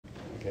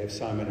gave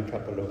Simon a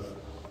couple of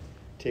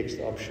text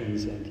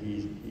options, and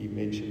he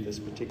mentioned this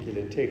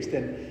particular text.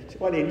 And it's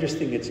quite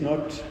interesting. It's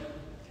not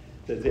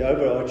that the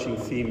overarching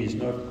theme is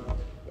not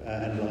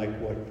unlike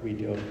what we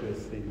dealt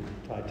with in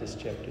Titus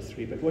chapter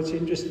 3. But what's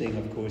interesting,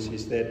 of course,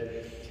 is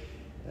that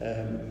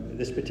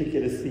this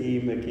particular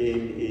theme,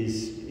 again,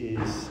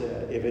 is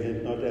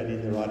evident not only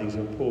in the writings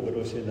of Paul, but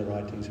also in the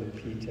writings of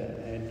Peter.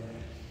 And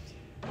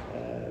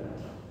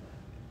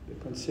the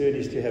concern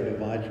is to have a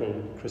vital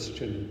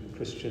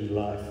Christian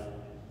life.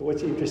 But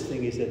what's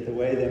interesting is that the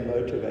way they're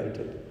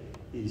motivated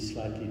is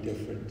slightly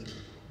different.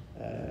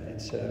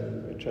 And so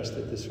I trust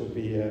that this will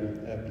be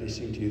a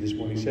blessing to you this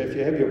morning. So if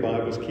you have your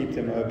Bibles, keep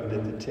them open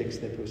at the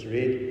text that was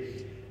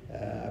read.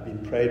 I've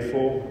been prayed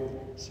for,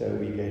 so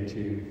we're going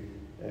to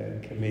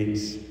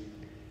commence.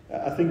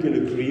 I think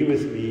you'll agree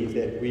with me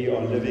that we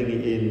are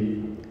living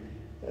in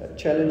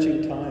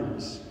challenging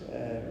times,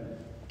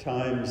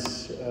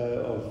 times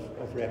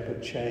of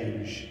rapid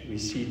change. We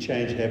see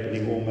change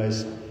happening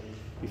almost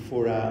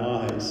before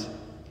our eyes.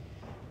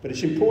 But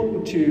it's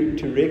important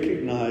to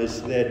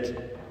recognize that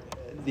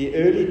the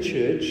early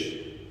church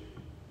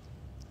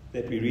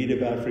that we read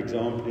about, for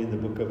example, in the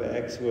book of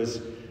Acts,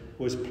 was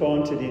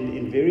planted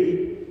in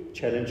very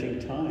challenging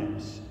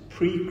times,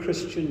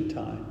 pre-Christian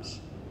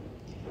times,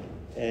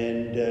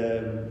 and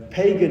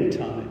pagan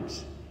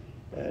times,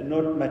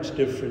 not much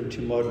different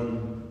to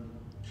modern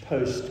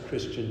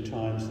post-Christian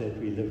times that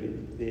we live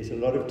in. There's a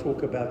lot of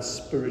talk about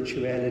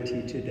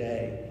spirituality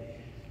today,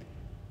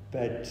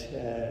 but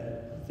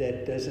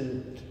that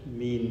doesn't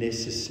mean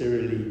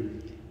necessarily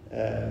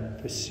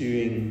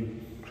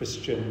pursuing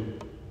Christian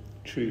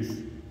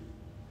truth.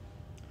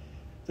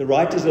 The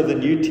writers of the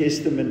New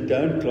Testament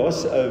don't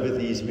gloss over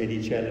these many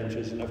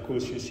challenges, and of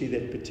course you see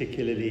that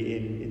particularly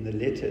in the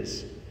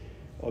letters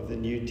of the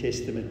New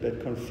Testament, but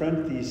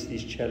confront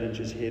these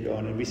challenges head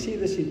on. And we see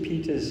this in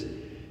Peter's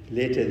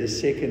letter, the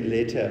second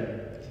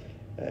letter.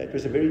 It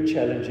was a very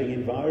challenging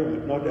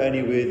environment. Not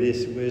only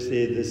was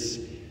there this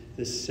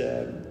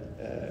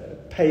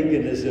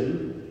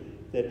paganism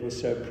that was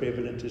so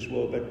prevalent as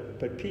well,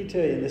 but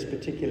Peter in this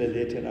particular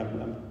letter, and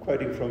I'm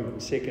quoting from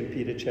 2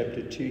 Peter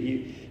chapter 2,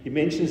 he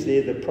mentions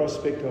there the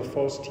prospect of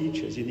false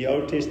teachers. In the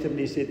Old Testament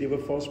he said there were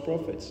false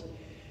prophets.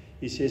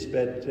 He says,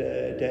 but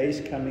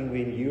days coming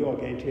when you are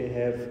going to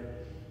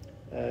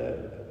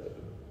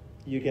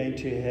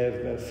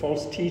have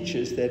false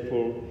teachers that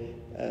will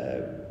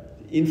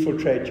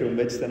infiltrate your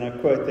midst, and I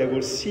quote, they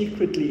will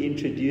secretly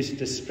introduce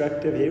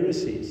destructive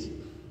heresies.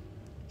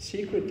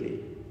 Secretly.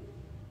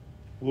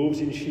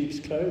 Wolves in sheep's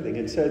clothing.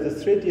 And so the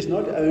threat is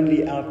not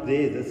only out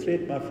there, the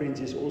threat, my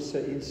friends, is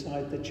also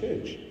inside the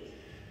church.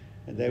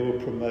 And they will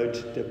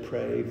promote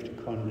depraved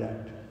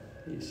conduct.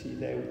 You see,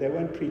 they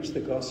won't preach the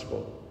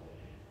gospel.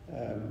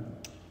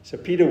 So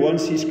Peter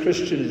wants his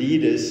Christian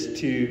readers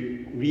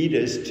to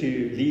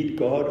lead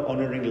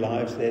God-honoring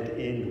lives that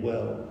end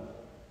well.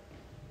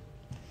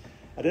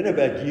 I don't know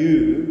about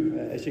you.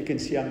 As you can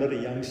see, I'm not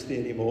a youngster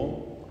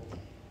anymore.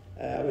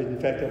 In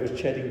fact, I was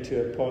chatting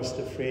to a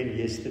pastor friend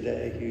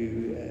yesterday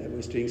who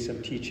was doing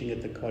some teaching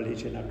at the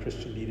college in our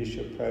Christian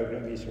leadership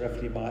program. He's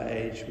roughly my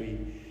age.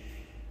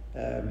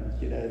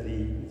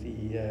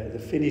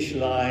 The finish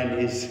line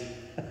is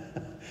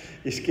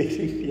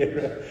getting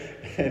nearer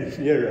and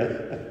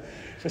nearer.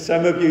 For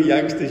some of you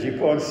youngsters, you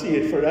can't see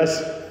it. For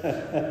us,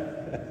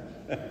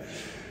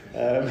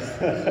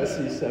 I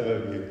see some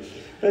of you.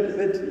 But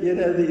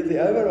the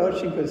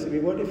overarching concern, we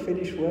want to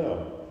finish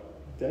well,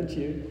 don't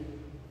you?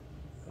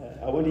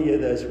 I want to hear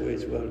those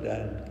words, well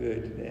done,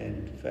 good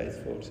and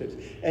faithful.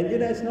 And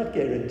it's not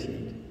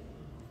guaranteed.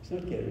 It's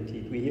not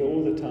guaranteed. We hear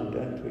all the time,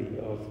 don't we,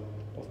 of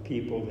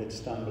people that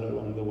stumble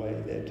along the way,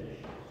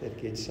 that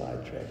get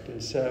sidetracked.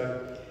 And so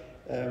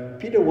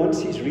Peter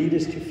wants his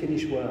readers to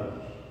finish well,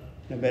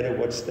 no matter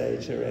what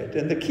stage they're at.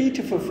 And the key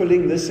to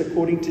fulfilling this,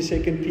 according to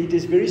 2 Peter,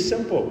 is very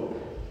simple.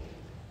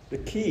 The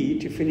key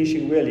to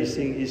finishing well, he's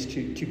saying, is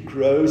to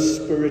grow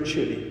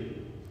spiritually.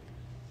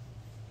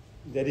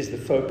 That is the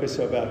focus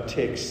of our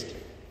text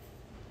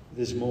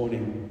this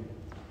morning.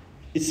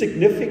 It's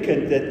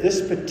significant that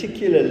this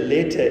particular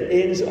letter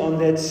ends on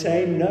that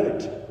same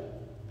note.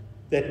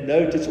 That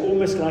note, it's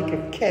almost like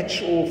a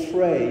catch-all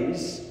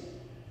phrase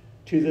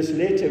to this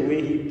letter where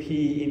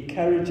he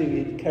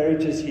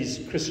encourages his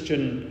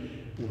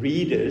Christian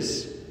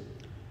readers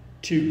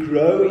to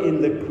grow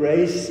in the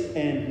grace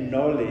and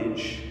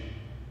knowledge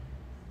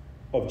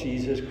of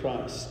Jesus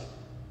Christ.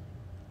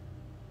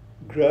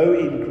 Grow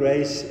in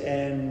grace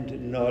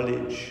and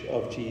knowledge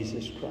of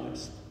Jesus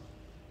Christ.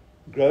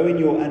 Grow in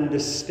your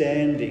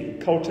understanding.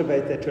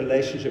 Cultivate that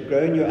relationship.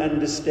 Grow in your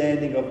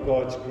understanding of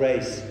God's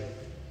grace.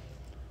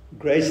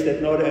 Grace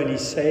that not only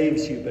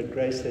saves you, but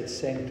grace that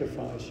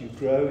sanctifies you.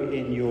 Grow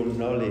in your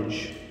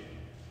knowledge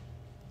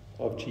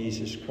of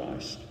Jesus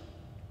Christ.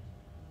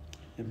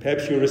 And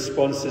perhaps your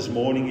response this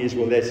morning is,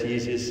 well, that's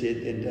easier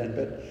said than done.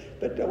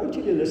 But I want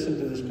you to listen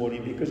to this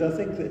morning because I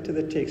think to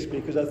the text,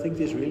 because I think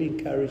there's really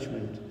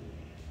encouragement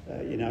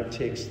in our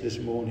text this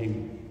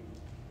morning.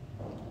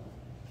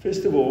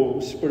 First of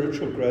all,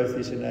 spiritual growth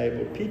is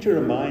enabled. Peter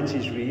reminds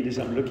his readers,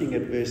 I'm looking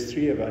at verse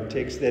 3 of our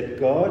text, that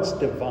God's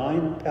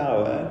divine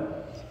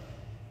power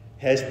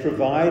has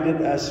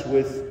provided us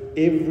with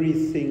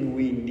everything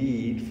we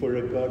need for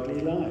a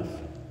godly life.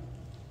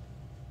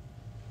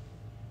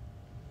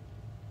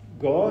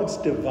 God's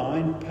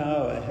divine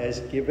power has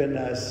given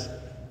us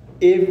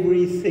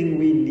everything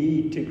we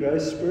need to grow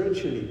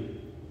spiritually.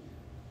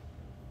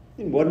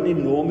 And what an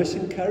enormous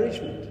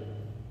encouragement.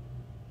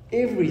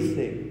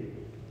 Everything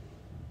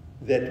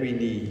that we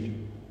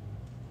need.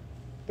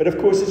 But of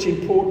course it's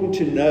important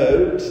to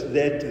note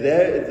that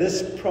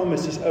this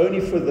promise is only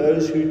for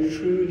those who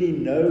truly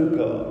know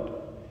God.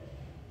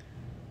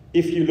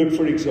 If you look,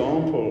 for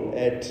example,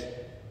 at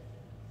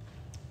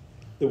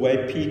the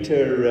way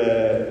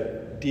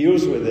Peter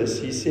deals with this,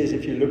 he says,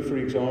 if you look, for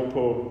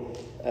example,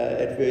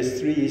 at verse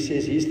 3, he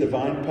says, His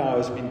divine power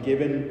has been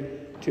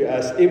given to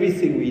us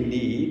everything we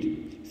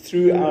need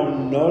through our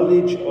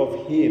knowledge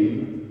of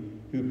Him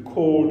who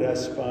called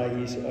us by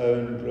His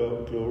own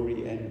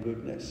glory and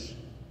goodness.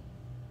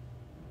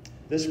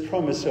 This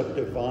promise of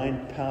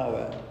divine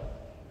power,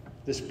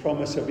 this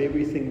promise of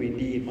everything we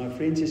need, my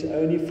friends, is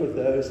only for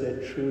those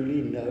that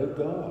truly know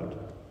God.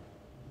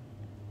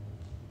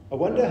 I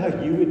wonder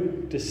how you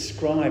would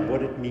describe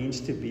what it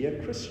means to be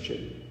a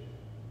Christian.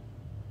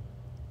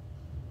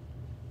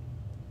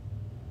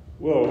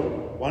 Well,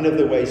 one of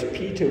the ways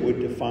Peter would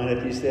define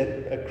it is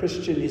that a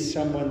Christian is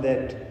someone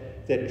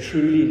that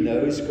truly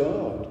knows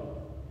God.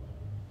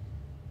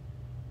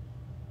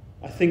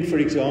 I think, for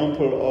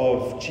example,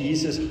 of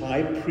Jesus'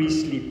 high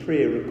priestly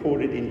prayer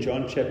recorded in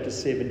John chapter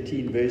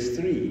 17, verse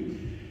 3,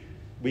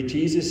 where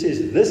Jesus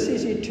says, "This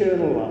is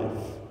eternal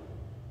life,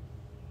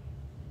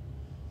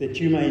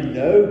 that you may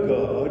know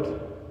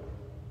God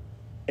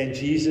and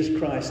Jesus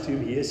Christ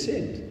whom He has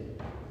sent."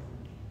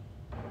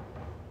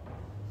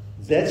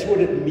 That's what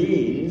it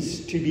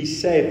means to be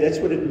saved. That's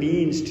what it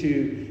means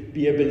to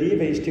be a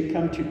believer, is to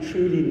come to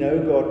truly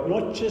know God.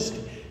 Not just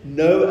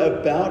know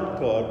about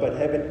God, but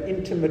have an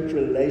intimate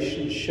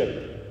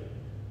relationship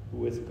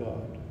with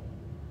God.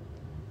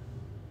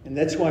 And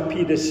that's why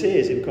Peter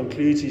says and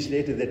concludes his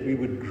letter that we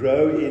would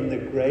grow in the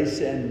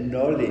grace and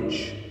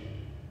knowledge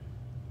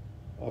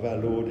of our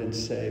Lord and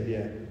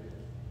Saviour,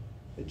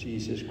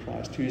 Jesus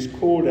Christ, who has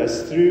called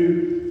us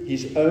through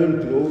His own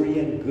glory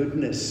and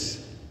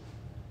goodness.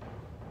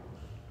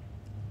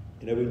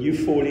 You know, when you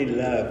fall in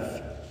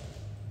love,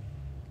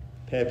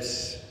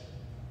 perhaps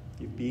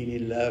you've been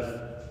in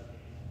love.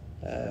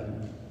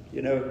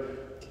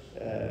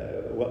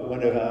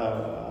 One of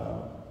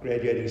our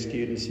graduating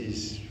students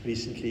is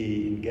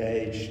recently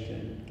engaged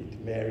and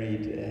getting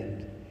married,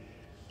 and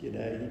he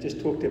just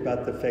talked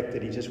about the fact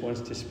that he just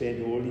wants to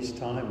spend all his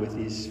time with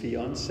his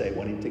fiancée,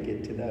 wanting to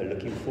get to know,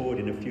 looking forward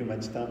in a few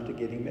months' time to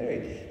getting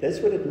married. That's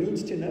what it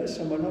means to know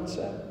someone, not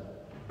so.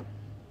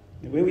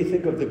 And when we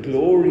think of the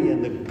glory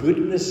and the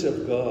goodness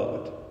of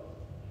God,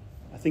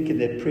 I think in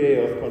that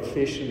prayer of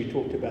confession we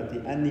talked about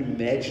the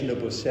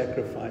unimaginable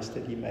sacrifice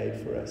that He made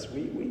for us.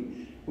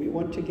 We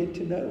want to get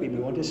to know Him.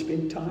 We want to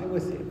spend time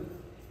with Him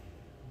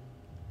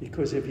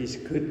because of His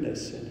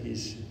goodness and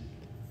His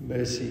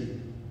mercy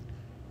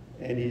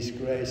and His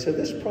grace. So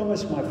this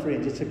promise, my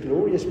friends, it's a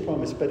glorious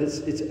promise, but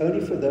it's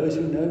only for those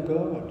who know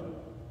God.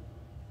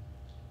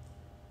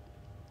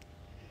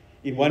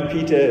 In 1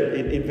 Peter,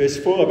 in verse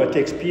 4 of our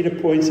text, Peter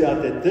points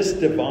out that this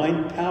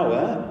divine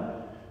power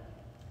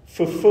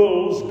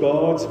fulfills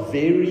God's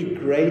very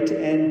great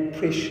and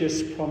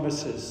precious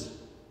promises.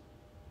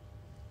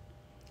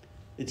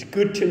 It's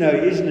good to know,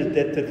 isn't it,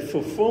 that the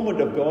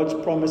fulfillment of God's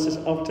promises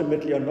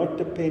ultimately are not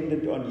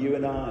dependent on you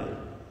and I,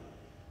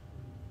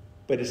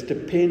 but it's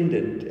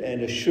dependent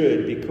and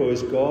assured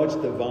because God's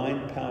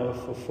divine power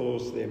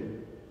fulfills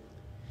them.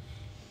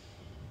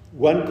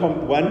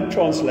 One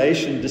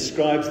translation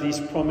describes these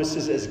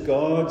promises as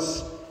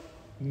God's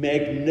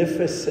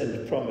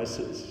magnificent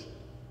promises.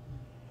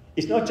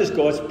 It's not just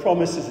God's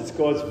promises, it's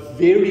God's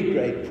very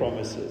great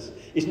promises.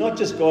 It's not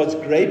just God's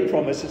great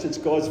promises, it's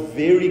God's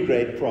very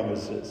great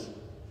promises.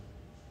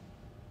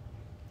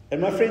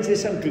 And my friends,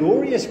 there's some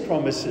glorious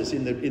promises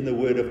in the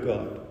Word of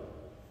God.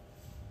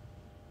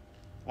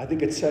 I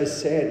think it's so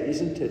sad,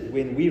 isn't it,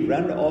 when we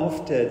run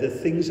after the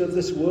things of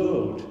this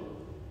world,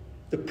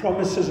 the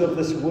promises of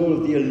this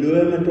world, the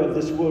allurement of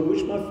this world,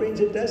 which, my friends,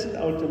 it doesn't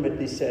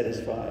ultimately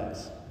satisfy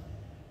us.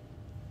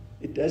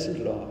 It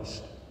doesn't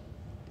last.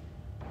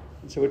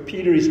 And so what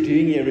Peter is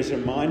doing here is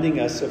reminding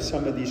us of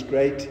some of these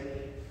great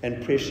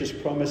and precious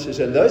promises.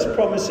 And those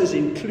promises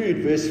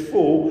include, verse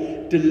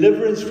 4,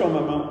 deliverance from,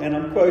 and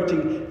I'm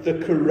quoting, the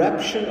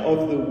corruption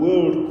of the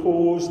world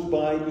caused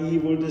by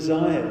evil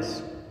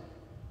desires.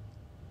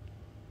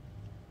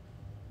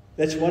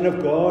 That's one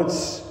of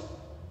God's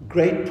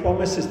great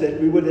promises,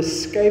 that we will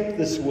escape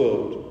this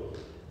world,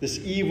 this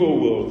evil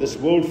world, this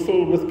world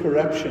filled with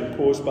corruption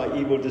caused by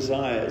evil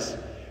desires,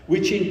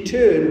 which in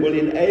turn will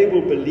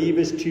enable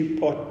believers to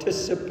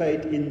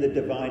participate in the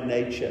divine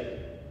nature.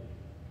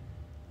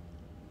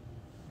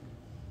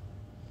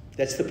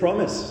 That's the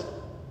promise.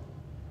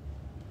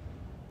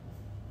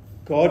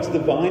 God's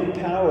divine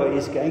power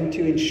is going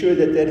to ensure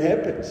that that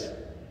happens.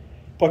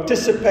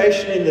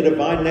 Participation in the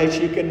divine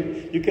nature,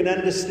 you can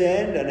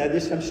understand. I know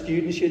there's some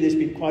students here, there's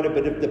been quite a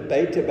bit of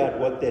debate about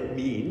what that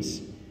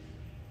means.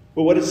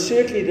 But what it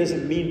certainly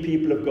doesn't mean,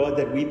 people of God,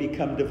 that we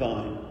become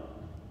divine.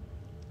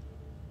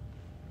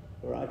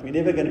 All right? We're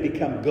never going to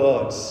become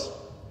gods.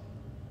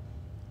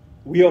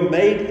 We are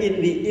made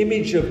in the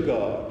image of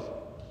God.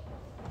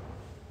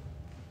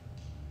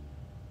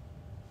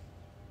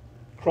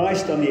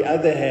 Christ, on the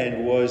other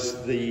hand,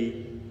 was the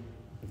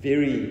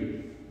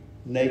very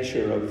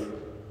nature of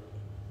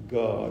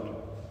God.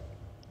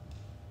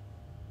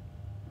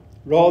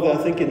 Rather, I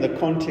think in the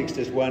context,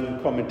 as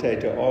one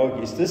commentator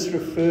argues, this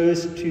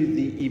refers to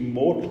the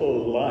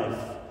immortal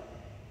life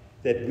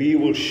that we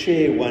will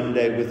share one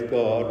day with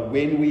God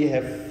when we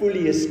have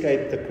fully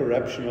escaped the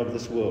corruption of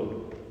this world.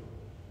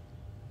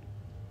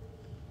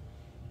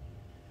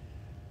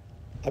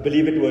 I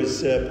believe it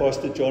was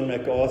Pastor John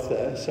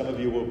MacArthur. Some of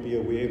you will be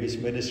aware of his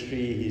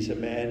ministry. He's a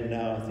man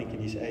now, I think in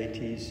his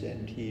 80s,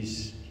 and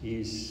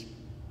he's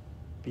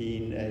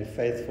been a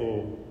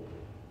faithful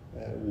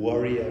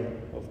warrior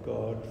of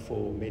God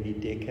for many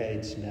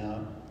decades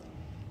now.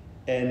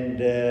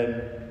 And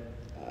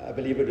I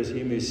believe it was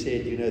him who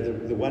said,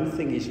 the one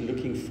thing he's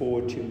looking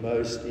forward to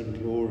most in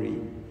glory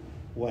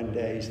one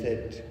day is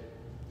that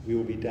we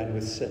will be done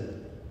with sin.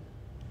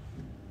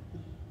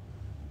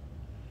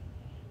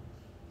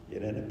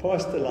 And a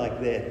pastor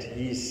like that,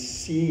 he's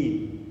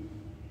seen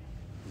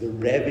the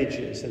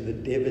ravages and the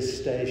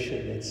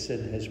devastation that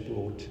sin has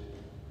brought,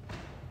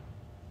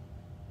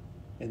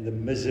 and the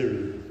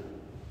misery,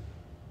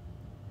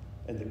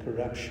 and the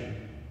corruption,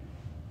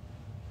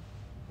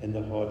 and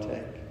the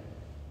heartache.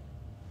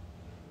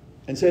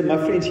 And so, my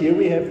friends, here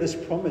we have this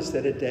promise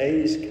that a day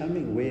is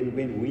coming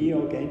when we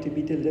are going to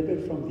be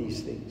delivered from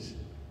these things.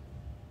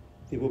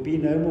 There will be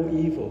no more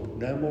evil,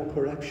 no more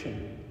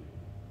corruption.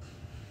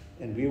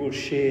 And we will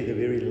share the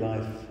very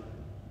life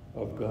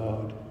of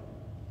God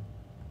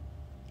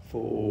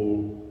for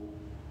all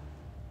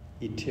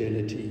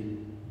eternity.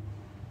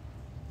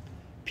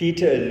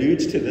 Peter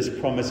alludes to this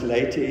promise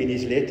later in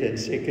his letter in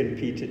 2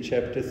 Peter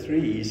chapter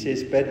 3. He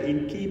says, but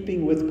in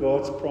keeping with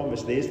God's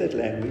promise, there's that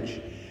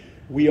language,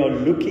 we are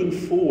looking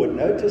forward.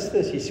 Notice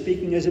this, he's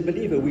speaking as a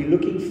believer. We're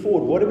looking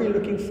forward. What are we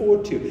looking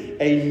forward to?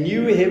 A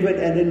new heaven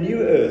and a new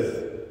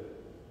earth.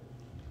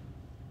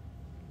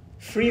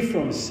 Free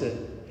from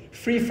sin.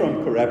 Free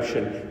from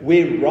corruption,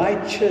 where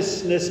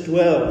righteousness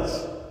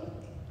dwells.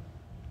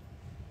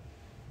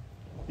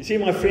 You see,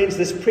 my friends,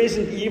 this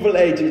present evil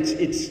age,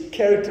 it's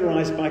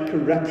characterized by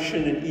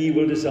corruption and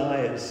evil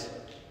desires.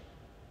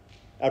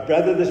 Our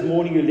brother this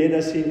morning who led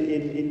us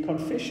in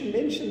confession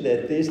mentioned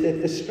that. There's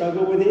the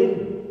struggle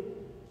within.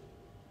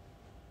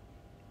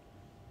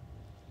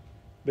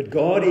 But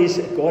God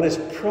has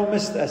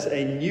promised us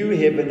a new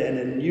heaven and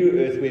a new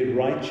earth where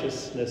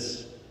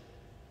righteousness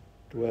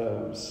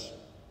dwells.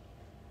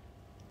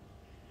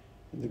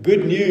 And the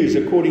good news,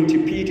 according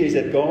to Peter, is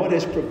that God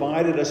has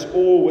provided us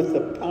all with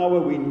the power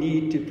we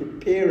need to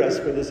prepare us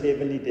for this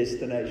heavenly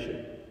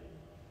destination.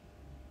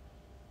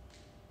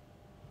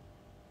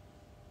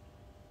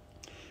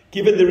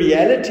 Given the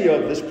reality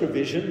of this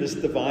provision, this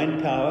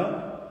divine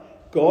power,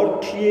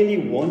 God clearly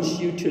wants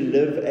you to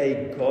live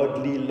a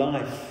godly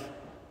life.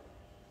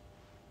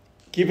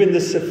 Given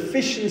the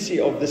sufficiency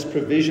of this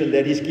provision,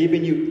 that He's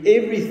given you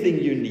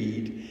everything you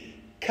need,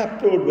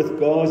 coupled with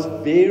God's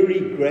very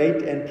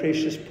great and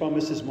precious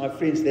promises, my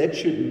friends, that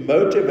should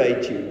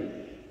motivate you,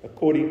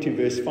 according to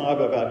verse 5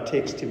 of our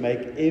text, to make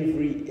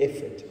every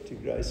effort to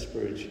grow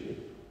spiritually.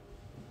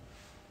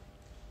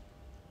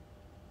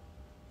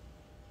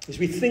 As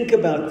we think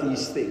about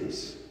these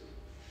things,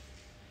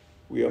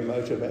 we are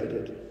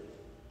motivated.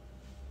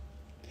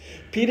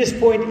 Peter's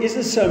point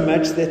isn't so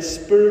much that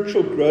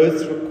spiritual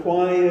growth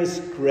requires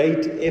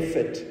great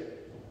effort,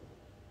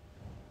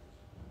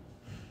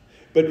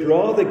 but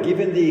rather,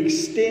 given the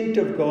extent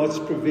of God's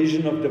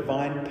provision of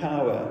divine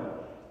power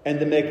and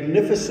the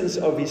magnificence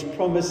of His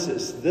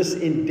promises, this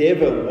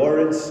endeavor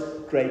warrants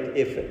great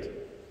effort.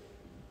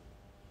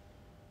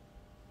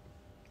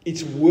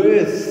 It's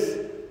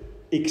worth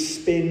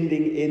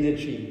expending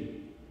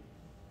energy,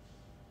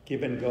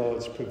 given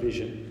God's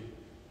provision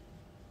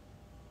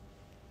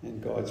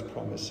and God's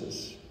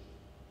promises.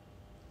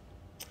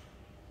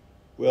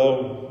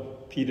 Well,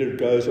 Peter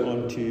goes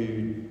on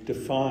to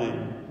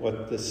define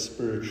what this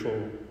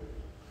spiritual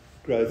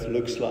growth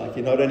looks like.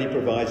 He not only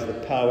provides the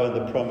power and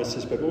the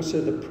promises, but also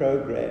the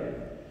program,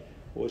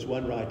 or as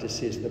one writer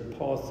says, the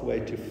pathway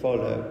to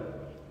follow.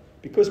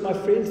 Because, my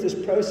friends, this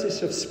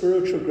process of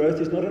spiritual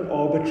growth is not an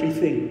arbitrary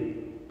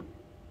thing,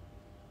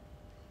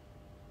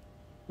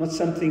 not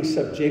something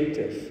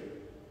subjective.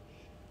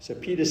 So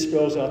Peter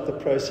spells out the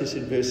process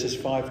in verses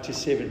 5 to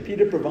 7.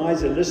 Peter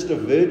provides a list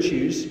of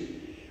virtues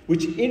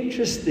which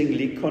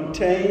interestingly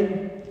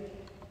contain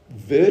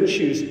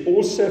virtues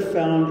also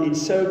found in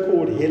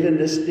so-called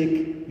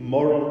Hellenistic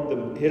moral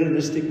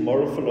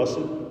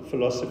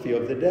philosophy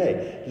of the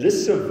day.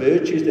 Lists of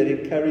virtues that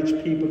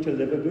encourage people to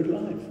live a good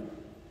life.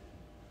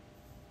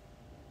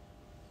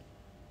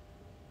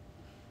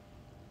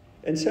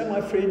 And so, my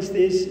friends,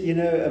 there's,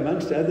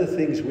 amongst other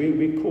things,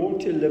 we're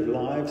called to live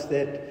lives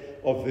that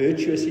are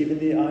virtuous even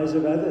in the eyes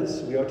of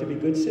others. We are to be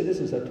good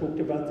citizens. I talked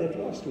about that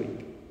last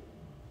week.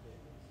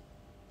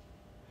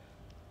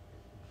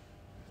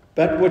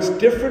 But what's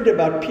different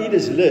about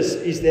Peter's list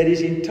is that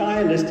his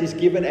entire list is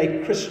given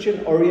a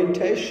Christian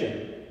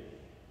orientation.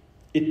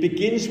 It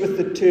begins with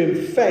the term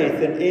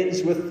faith and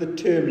ends with the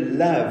term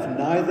love,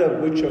 neither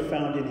of which are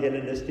found in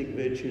Hellenistic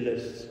virtue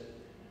lists.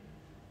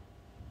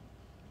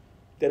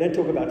 They don't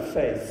talk about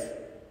faith.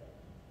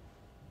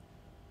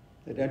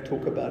 They don't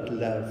talk about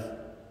love.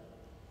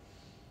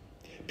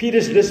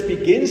 Peter's list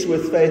begins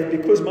with faith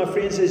because, my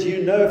friends, as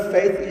you know,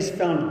 faith is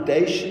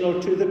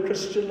foundational to the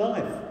Christian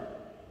life.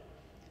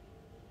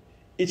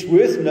 It's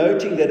worth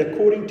noting that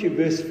according to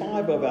verse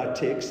 5 of our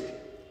text,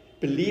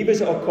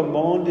 believers are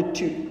commanded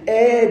to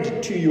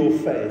add to your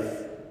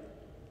faith,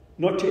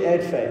 not to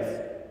add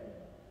faith.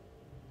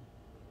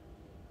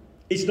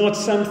 It's not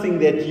something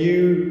that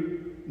you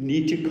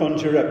need to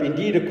conjure up.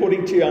 Indeed,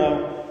 according to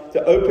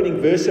the opening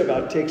verse of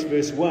our text,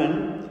 verse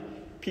 1,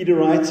 Peter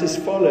writes as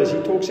follows.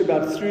 He talks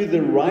about through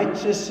the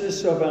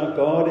righteousness of our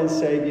God and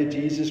Savior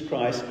Jesus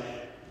Christ,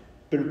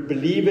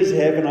 believers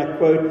have, and I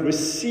quote,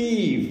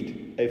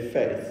 received a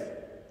faith,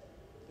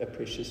 a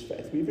precious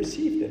faith. We've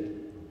received it.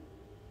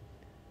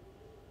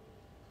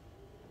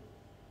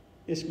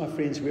 Yes, my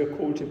friends, we are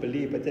called to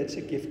believe, but that's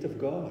a gift of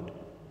God.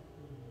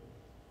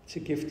 It's a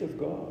gift of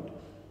God.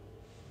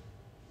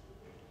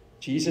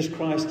 Jesus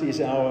Christ is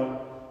our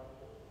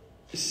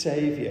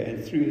Savior,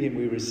 and through him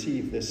we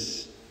receive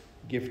this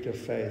gift of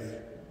faith.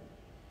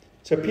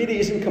 So Peter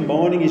isn't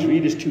commanding his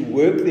readers to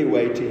work their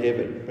way to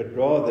heaven, but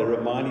rather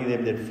reminding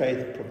them that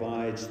faith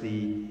provides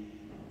the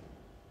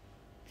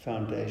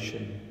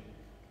foundation.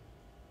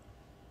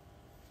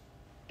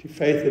 To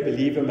faith, the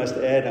believer must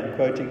add, I'm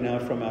quoting now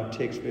from our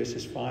text,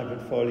 verses 5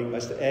 and following,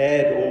 must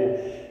add, or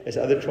as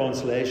other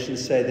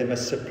translations say, they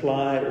must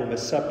supply or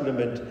must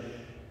supplement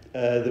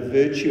the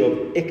virtue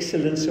of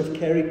excellence of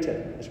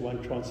character, as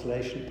one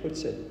translation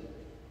puts it.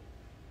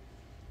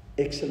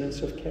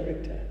 Excellence of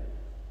character.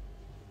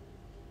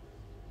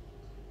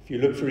 If you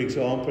look, for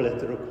example, at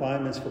the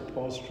requirements for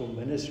pastoral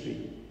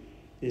ministry,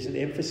 there's an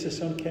emphasis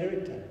on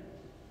character.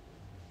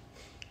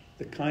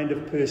 The kind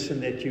of person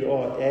that you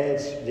are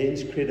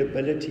lends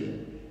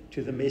credibility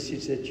to the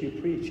message that you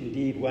preach.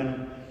 Indeed,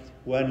 one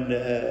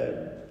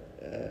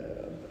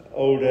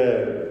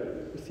older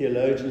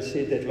theologian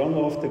said that long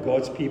after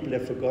God's people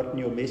have forgotten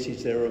your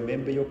message, they'll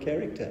remember your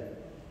character,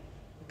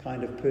 the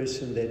kind of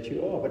person that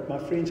you are. But my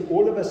friends,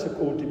 all of us are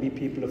called to be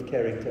people of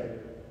character.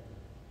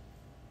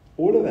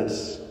 All of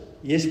us.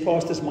 Yes,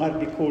 pastors might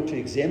be called to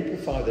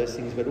exemplify those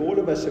things, but all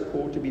of us are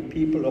called to be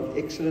people of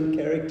excellent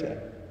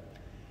character.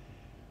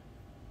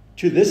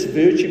 To this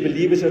virtue,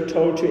 believers are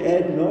told to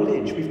add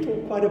knowledge. We've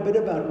talked quite a bit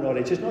about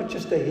knowledge. It's not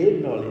just a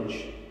head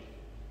knowledge.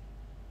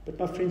 But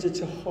my friends,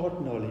 it's a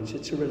heart knowledge.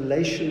 It's a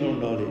relational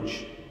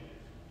knowledge.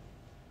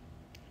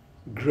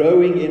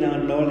 Growing in our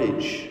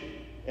knowledge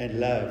and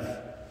love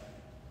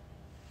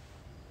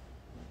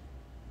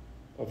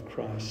of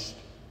Christ.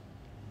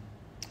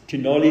 To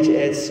knowledge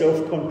adds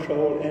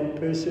self-control and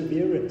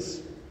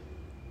perseverance.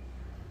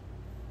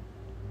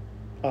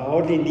 I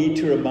hardly need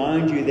to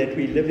remind you that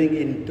we're living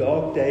in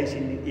dark days,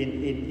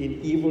 in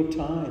evil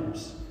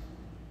times.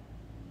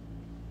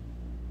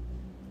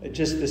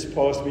 Just this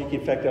past week,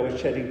 in fact, I was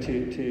chatting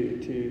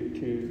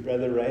to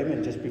Brother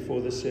Raymond just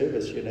before the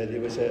service.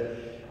 There was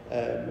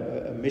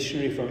a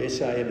missionary from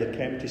SIM that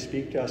came to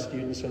speak to our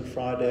students on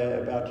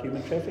Friday about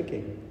human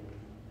trafficking.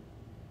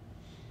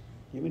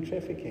 Human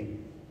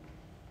trafficking.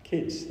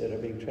 Kids that are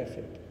being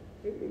trafficked.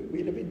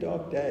 We live in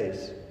dark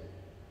days.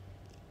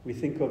 We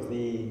think of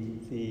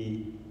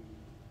the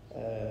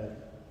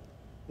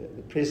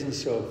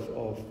presence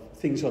of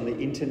things on the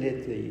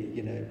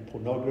internet,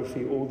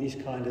 pornography, all these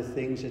kind of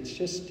things. It's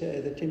just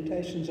the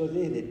temptations are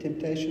there. The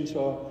temptations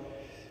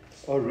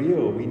are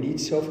real. We need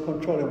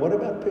self-control. And what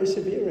about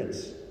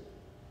perseverance?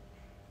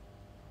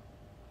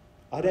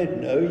 I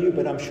don't know you,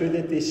 but I'm sure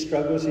that there's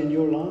struggles in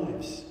your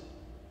lives.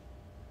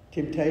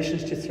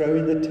 Temptations to throw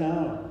in the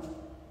towel.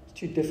 It's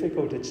too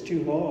difficult. It's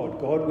too hard.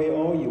 God, where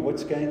are you?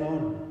 What's going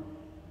on?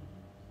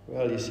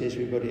 Well, he says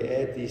we've got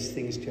to add these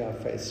things to our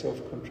faith,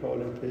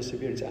 self-control and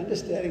perseverance.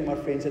 Understanding, my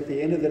friends, at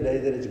the end of the day,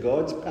 that it's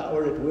God's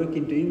power at work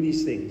in doing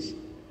these things.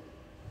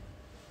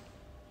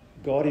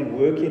 God in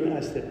work in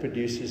us that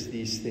produces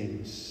these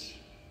things.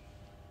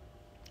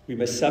 We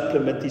must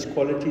supplement these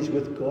qualities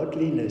with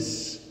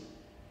godliness.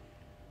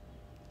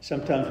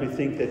 Sometimes we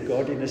think that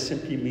godliness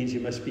simply means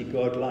you must be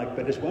godlike.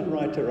 But as one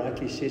writer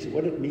rightly says,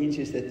 what it means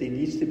is that there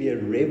needs to be a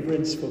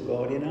reverence for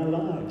God in our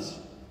lives.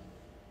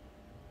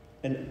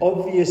 An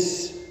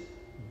obvious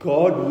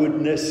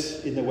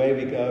Godwoodness in the way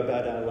we go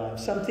about our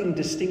lives. Something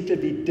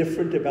distinctively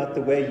different about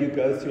the way you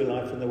go through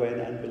life and the way an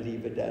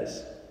unbeliever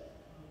does.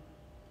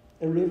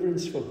 A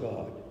reverence for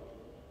God.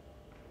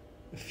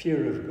 A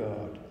fear of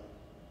God.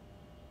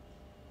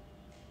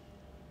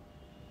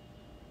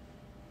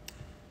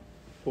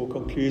 Paul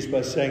concludes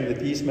by saying that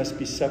these must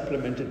be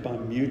supplemented by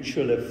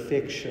mutual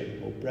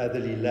affection, or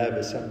brotherly love,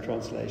 as some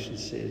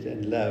translations said,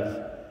 and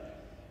love.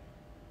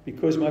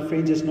 Because, my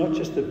friends, it's not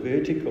just the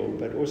vertical,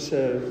 but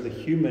also the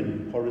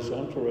human,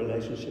 horizontal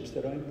relationships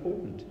that are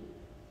important.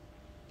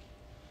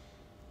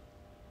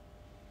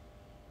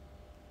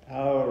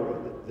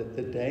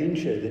 The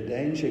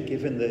danger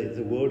given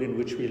the world in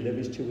which we live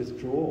is to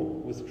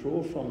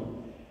withdraw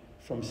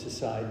from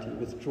society,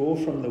 withdraw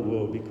from the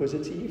world, because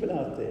it's evil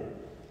out there.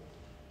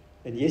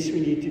 And yes, we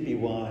need to be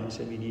wise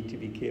and we need to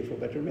be careful.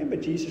 But remember,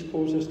 Jesus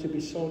calls us to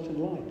be salt and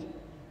light.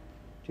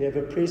 To have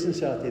a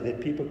presence out there that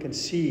people can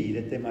see,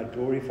 that they might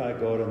glorify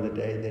God on the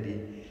day that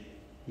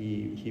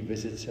He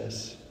visits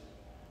us.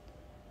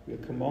 We are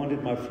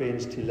commanded, my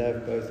friends, to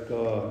love both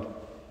God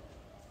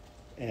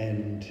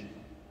and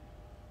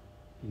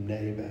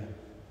neighbor.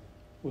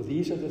 Well,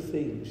 these are the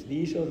things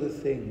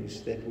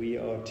that we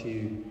are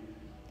to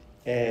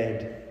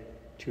add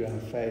to our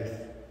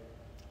faith.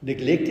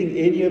 Neglecting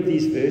any of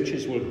these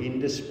virtues will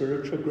hinder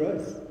spiritual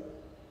growth.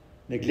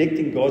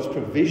 Neglecting God's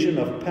provision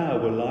of power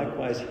will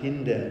likewise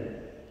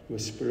hinder your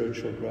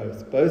spiritual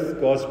growth. Both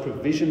God's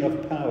provision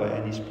of power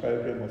and His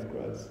program of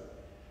growth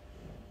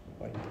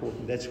are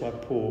important. That's why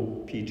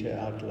Peter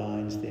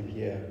outlines them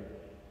here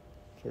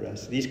for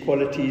us. These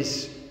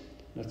qualities,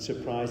 not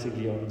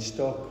surprisingly, are in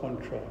stark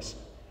contrast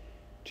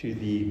to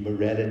the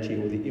morality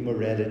or the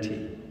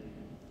immorality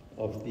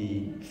of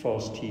the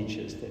false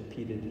teachers that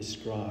Peter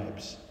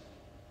describes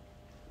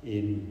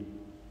in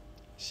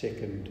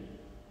 2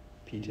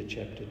 Peter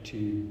chapter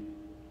 2.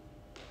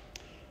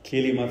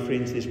 Clearly, my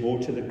friends, there's more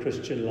to the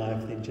Christian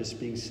life than just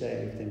being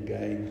saved and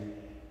going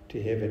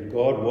to heaven.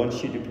 God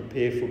wants you to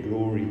prepare for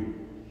glory.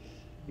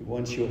 He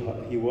wants your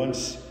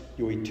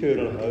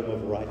eternal home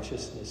of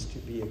righteousness to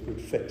be a good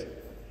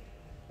fit,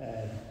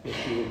 that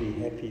you will be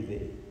happy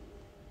there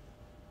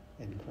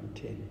and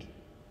content.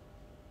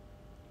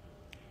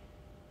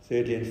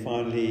 Thirdly and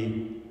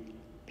finally,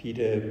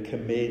 Peter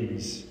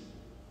commends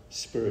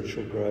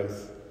spiritual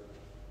growth.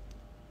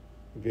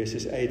 In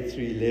verses 8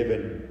 through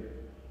 11,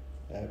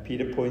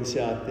 Peter points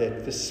out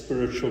that this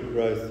spiritual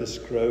growth, this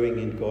growing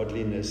in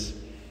godliness,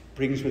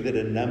 brings with it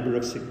a number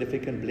of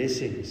significant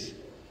blessings.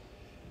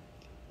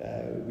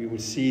 We will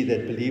see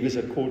that believers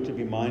are called to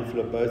be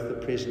mindful of both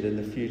the present and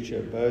the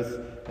future, both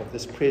of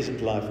this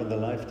present life and the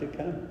life to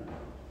come.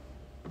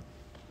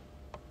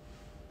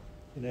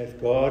 You know, if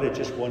God had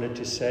just wanted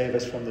to save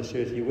us from this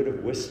earth, He would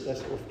have whisked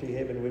us off to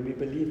heaven when we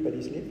believe, but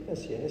He's left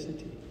us here,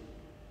 hasn't He?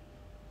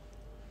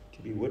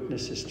 To be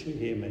witnesses to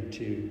Him and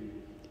to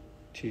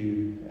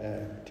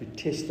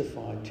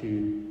testify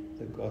to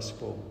the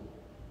gospel.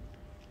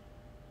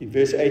 In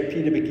verse 8,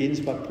 Peter begins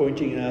by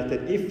pointing out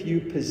that if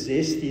you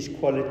possess these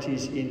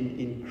qualities in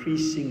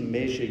increasing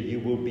measure,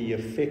 you will be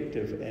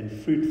effective and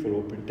fruitful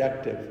or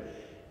productive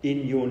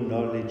in your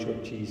knowledge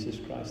of Jesus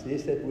Christ.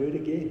 There's that word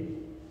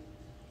again.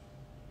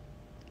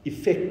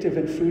 Effective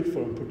and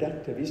fruitful and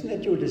productive. Isn't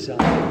that your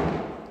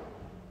desire?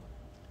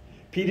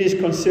 Peter is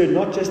concerned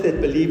not just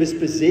that believers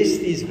possess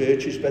these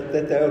virtues, but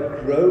that they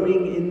are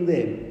growing in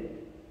them.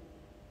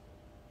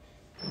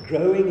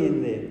 Growing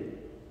in them.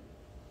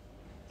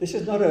 This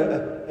is not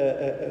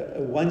a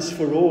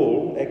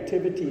once-for-all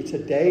activity. It's a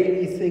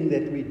daily thing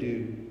that we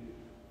do.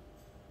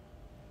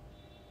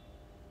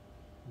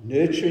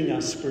 Nurturing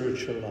our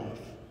spiritual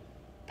life.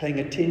 Paying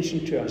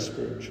attention to our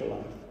spiritual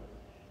life.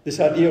 This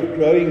idea of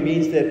growing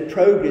means that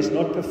progress,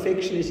 not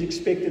perfection, is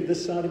expected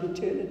this side of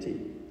eternity.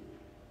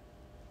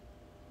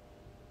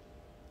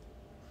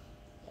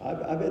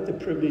 I've had the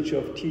privilege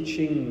of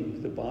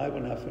teaching the Bible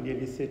now for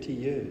nearly 30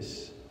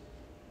 years.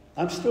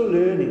 I'm still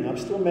learning. I'm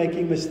still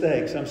making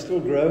mistakes. I'm still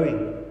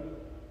growing.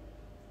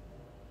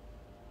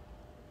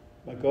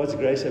 By God's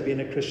grace, I've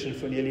been a Christian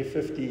for nearly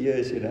 50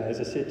 years. You know,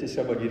 as I said to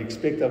someone, you'd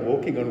expect I'm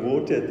walking on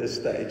water at this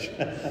stage.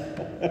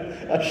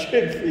 I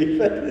should be,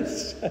 but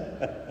it's...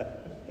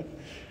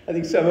 I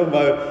think some of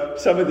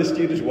the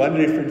students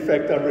wonder if, in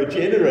fact, I'm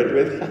regenerate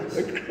when I'm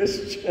a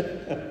Christian.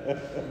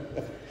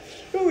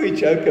 Well, we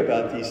joke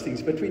about these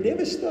things, but we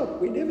never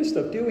stop. We never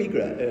stop, do we,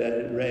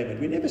 Raymond?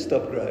 We never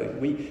stop growing.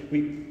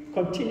 We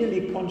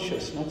continually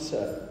conscious, not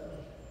so.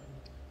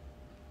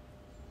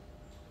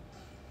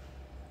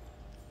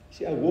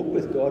 See, our walk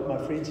with God, my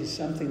friends, is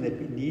something that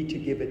we need to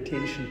give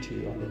attention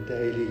to on a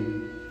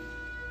daily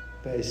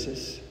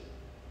basis.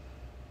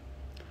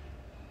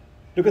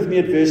 Look with me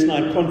at verse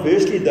 9.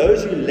 Conversely,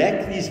 those who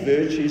lack these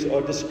virtues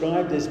are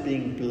described as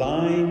being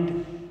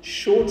blind,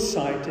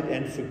 short-sighted,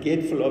 and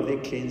forgetful of their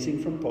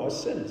cleansing from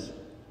past sins.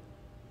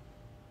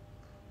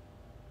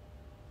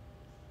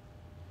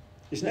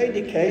 There's no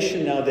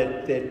indication now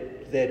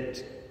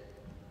that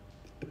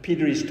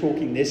Peter is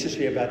talking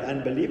necessarily about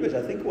unbelievers.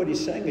 I think what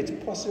he's saying, it's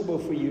possible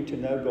for you to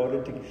know God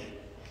and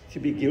to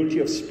be guilty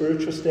of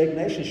spiritual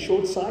stagnation,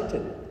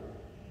 short-sighted.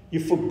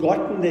 You've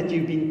forgotten that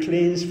you've been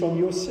cleansed from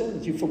your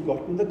sins. You've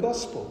forgotten the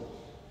gospel.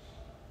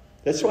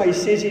 That's why he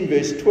says in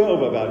verse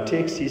 12 of our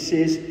text,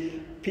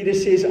 Peter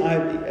says,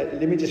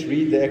 let me just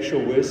read the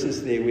actual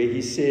verses there where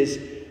he says,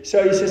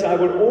 So he says, I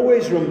will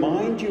always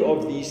remind you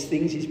of these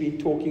things he's been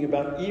talking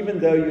about, even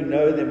though you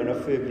know them and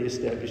are firmly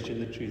established in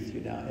the truth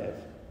you now have.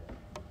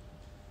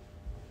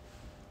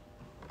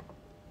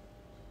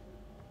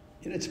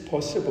 And it's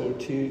possible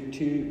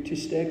to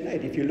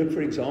stagnate. If you look,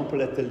 for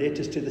example, at the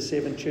letters to the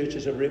 7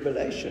 churches of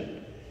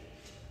Revelation,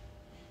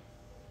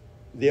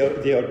 there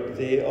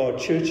are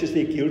churches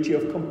that are guilty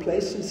of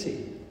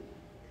complacency,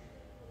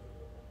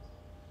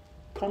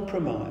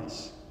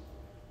 compromise.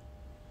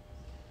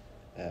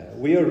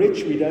 We are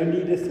rich, we don't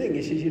need a thing.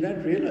 He says, you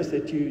don't realize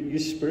that you're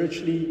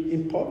spiritually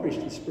impoverished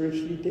and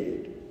spiritually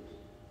dead.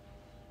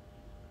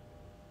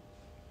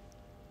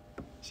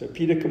 So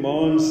Peter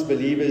commands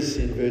believers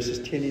in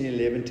verses 10 and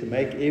 11 to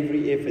make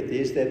every effort.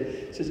 There's that.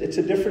 It's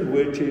a different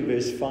word to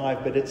verse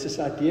 5, but it's this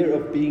idea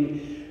of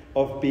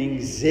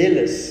being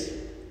zealous,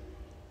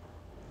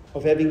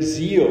 of having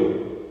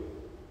zeal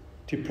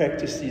to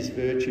practice these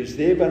virtues.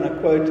 Thereby, and I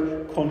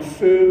quote,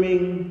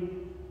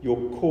 confirming your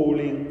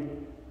calling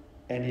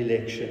and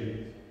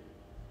election.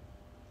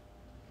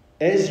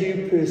 As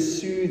you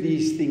pursue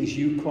these things,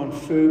 you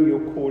confirm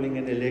your calling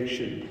and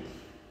election.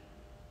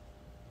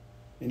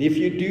 And if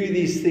you do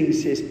these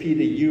things, says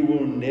Peter, you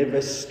will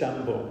never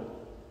stumble.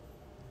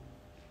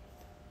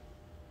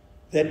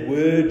 That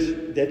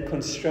word, that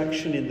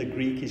construction in the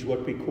Greek is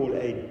what we call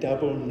a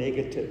double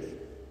negative.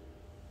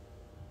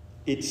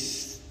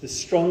 It's the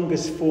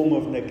strongest form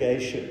of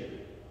negation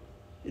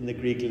in the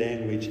Greek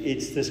language.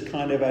 It's this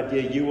kind of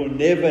idea, you will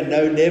never,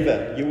 no,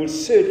 never. You will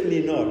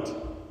certainly not.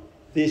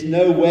 There's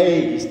no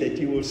ways that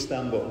you will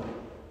stumble.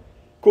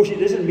 Of course, it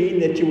doesn't mean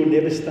that you will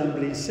never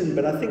stumble in sin,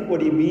 but I think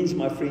what he means,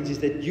 my friends, is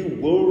that you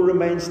will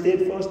remain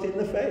steadfast in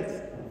the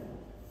faith.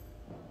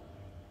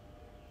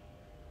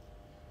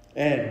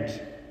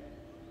 And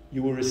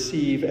you will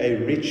receive a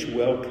rich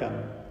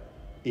welcome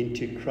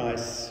into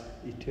Christ's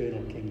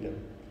eternal kingdom.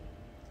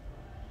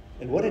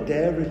 And what a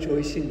day of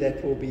rejoicing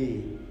that will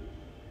be.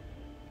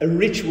 A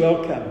rich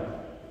welcome.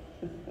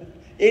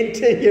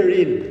 Enter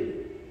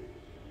herein,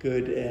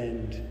 good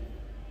and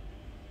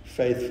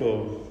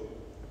faithful.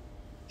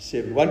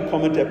 7. One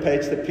commentator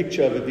paints the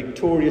picture of a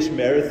victorious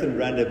marathon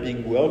runner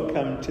being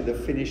welcomed to the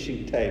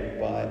finishing tape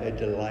by a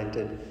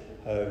delighted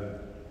home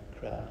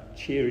crowd,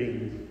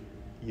 cheering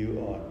you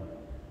on.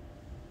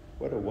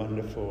 What a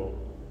wonderful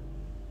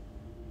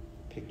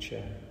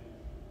picture.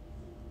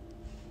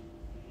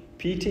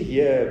 Peter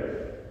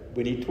here,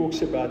 when he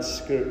talks about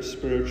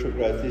spiritual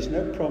growth, there's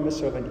no promise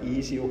of an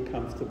easy or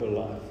comfortable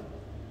life,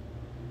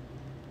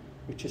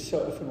 which is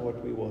so often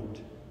what we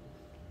want.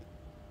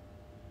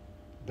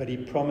 But he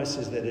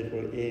promises that it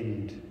will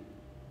end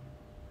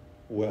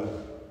well.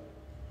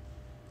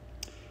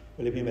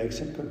 Well, let me make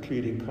some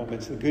concluding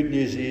comments. The good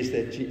news is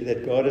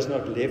that God has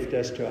not left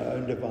us to our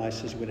own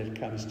devices when it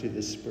comes to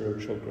this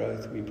spiritual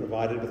growth. We're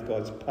provided with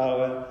God's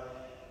power,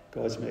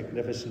 God's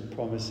magnificent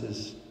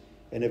promises,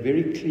 and a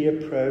very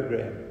clear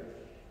program,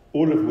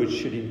 all of which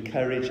should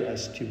encourage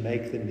us to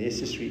make the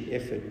necessary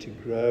effort to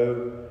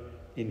grow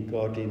in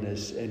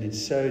godliness, and in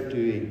so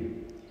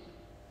doing,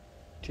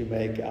 to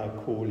make our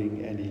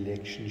calling and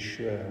election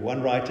sure.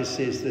 One writer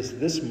says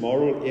this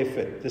moral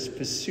effort, this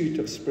pursuit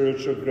of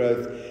spiritual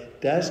growth,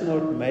 does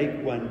not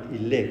make one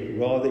elect,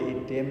 rather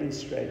it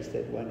demonstrates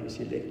that one is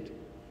elect.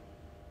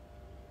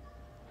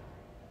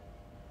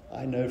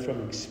 I know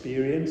from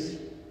experience,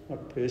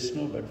 not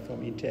personal, but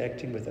from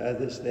interacting with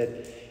others,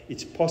 that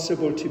it's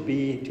possible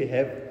to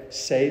have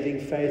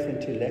saving faith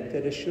and to lack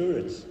that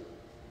assurance.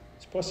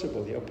 It's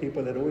possible. There are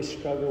people that always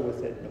struggle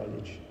with that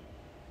knowledge.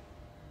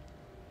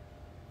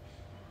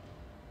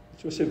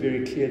 It's also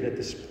very clear that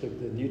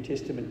the New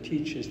Testament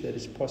teaches that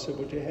it's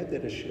possible to have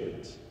that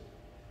assurance.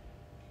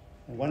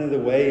 And one of the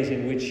ways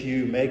in which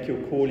you make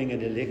your calling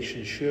and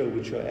election sure,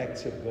 which are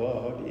acts of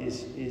God,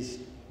 is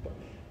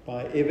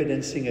by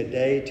evidencing a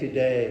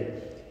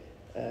day-to-day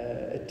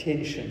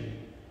attention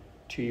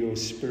to your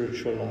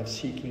spiritual life,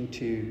 seeking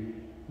to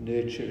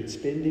nurture it,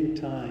 spending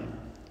time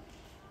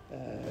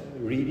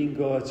reading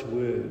God's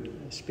Word,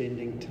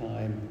 spending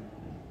time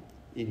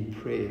in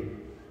prayer.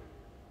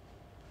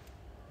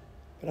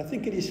 But I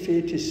think it is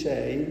fair to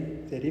say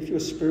that if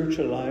your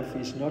spiritual life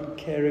is not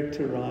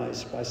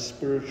characterized by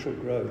spiritual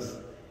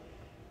growth,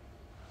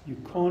 you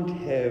can't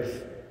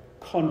have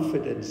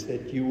confidence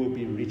that you will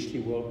be richly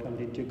welcomed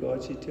into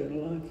God's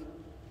eternal life.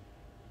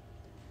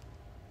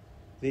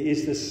 There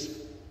is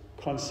this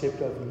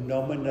concept of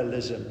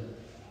nominalism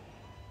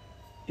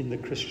in the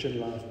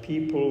Christian life.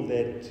 People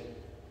that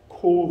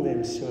call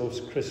themselves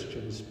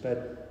Christians,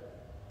 but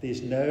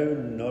there's no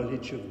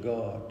knowledge of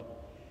God.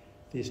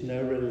 There's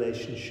no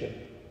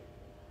relationship.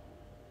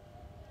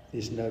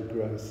 There's no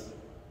growth.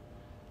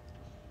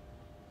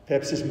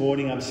 Perhaps this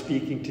morning I'm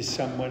speaking to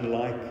someone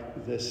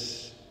like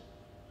this.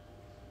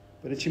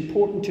 But it's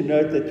important to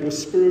note that your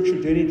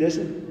spiritual journey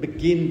doesn't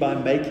begin by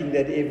making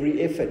that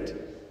every effort.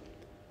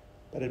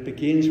 But it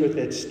begins with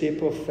that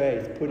step of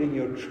faith, putting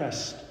your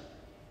trust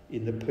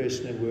in the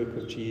person and work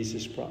of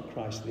Jesus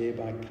Christ,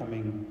 thereby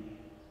coming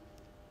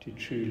to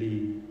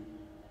truly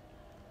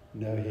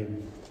know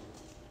him.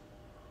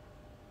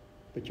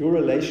 But your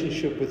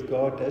relationship with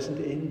God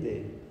doesn't end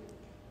there.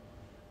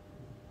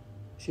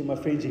 See, my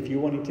friends, if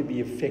you're wanting to be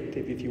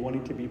effective, if you're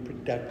wanting to be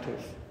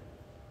productive,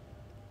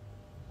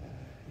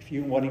 if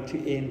you're wanting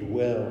to end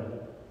well,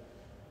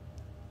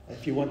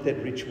 if you want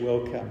that rich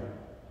welcome,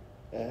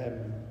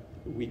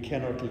 we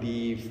cannot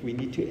leave. We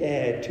need to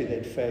add to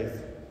that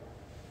faith.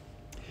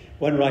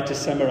 One writer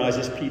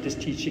summarizes Peter's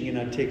teaching in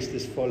our text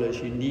as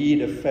follows: you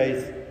need a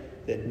faith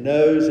that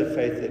knows, a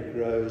faith that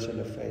grows, and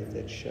a faith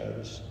that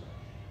shows.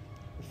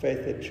 A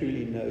faith that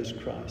truly knows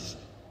Christ.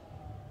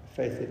 A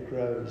faith that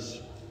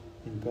grows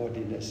in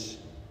godliness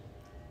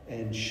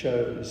and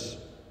shows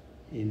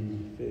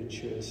in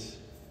virtuous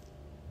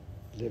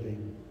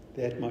living.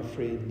 That, my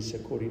friends,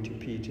 according to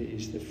Peter,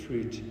 is the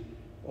fruit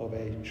of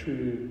a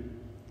true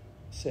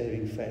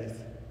saving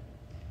faith.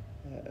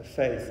 A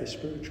faith, a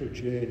spiritual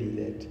journey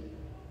that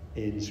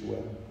ends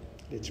well.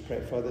 Let's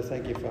pray. Father,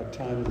 thank you for our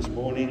time this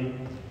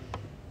morning.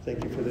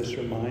 Thank you for this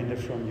reminder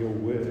from your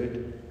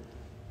word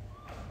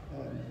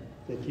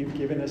that you've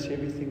given us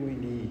everything we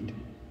need.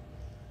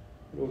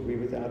 Lord, we're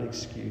without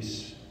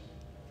excuse.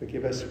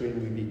 Forgive us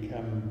when we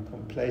become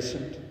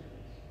complacent,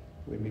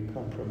 when we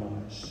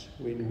compromise,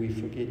 when we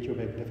forget your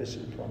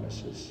magnificent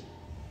promises,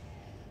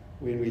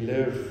 when we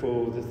live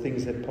for the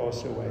things that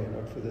pass away,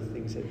 not for the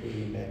things that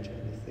really matter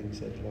and the things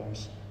that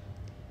last.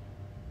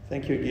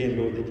 Thank you again,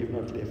 Lord, that you've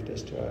not left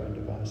us to our own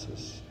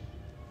devices.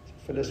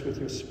 Fill us with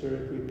your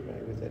Spirit, we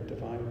pray, with that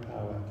divine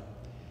power.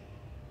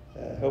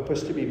 Help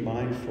us to be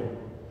mindful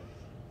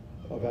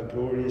of our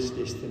glorious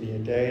destiny, a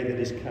day that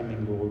is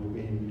coming, Lord,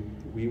 when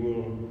we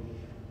will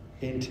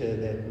enter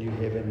that new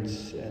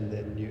heavens and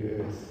that new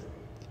earth,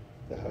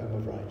 the home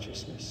of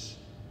righteousness,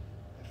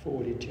 for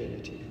all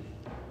eternity,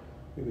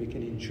 where we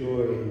can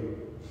enjoy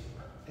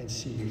and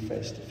see you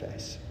face to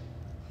face.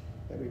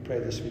 And we pray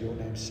this for your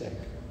name's sake.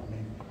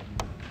 Amen.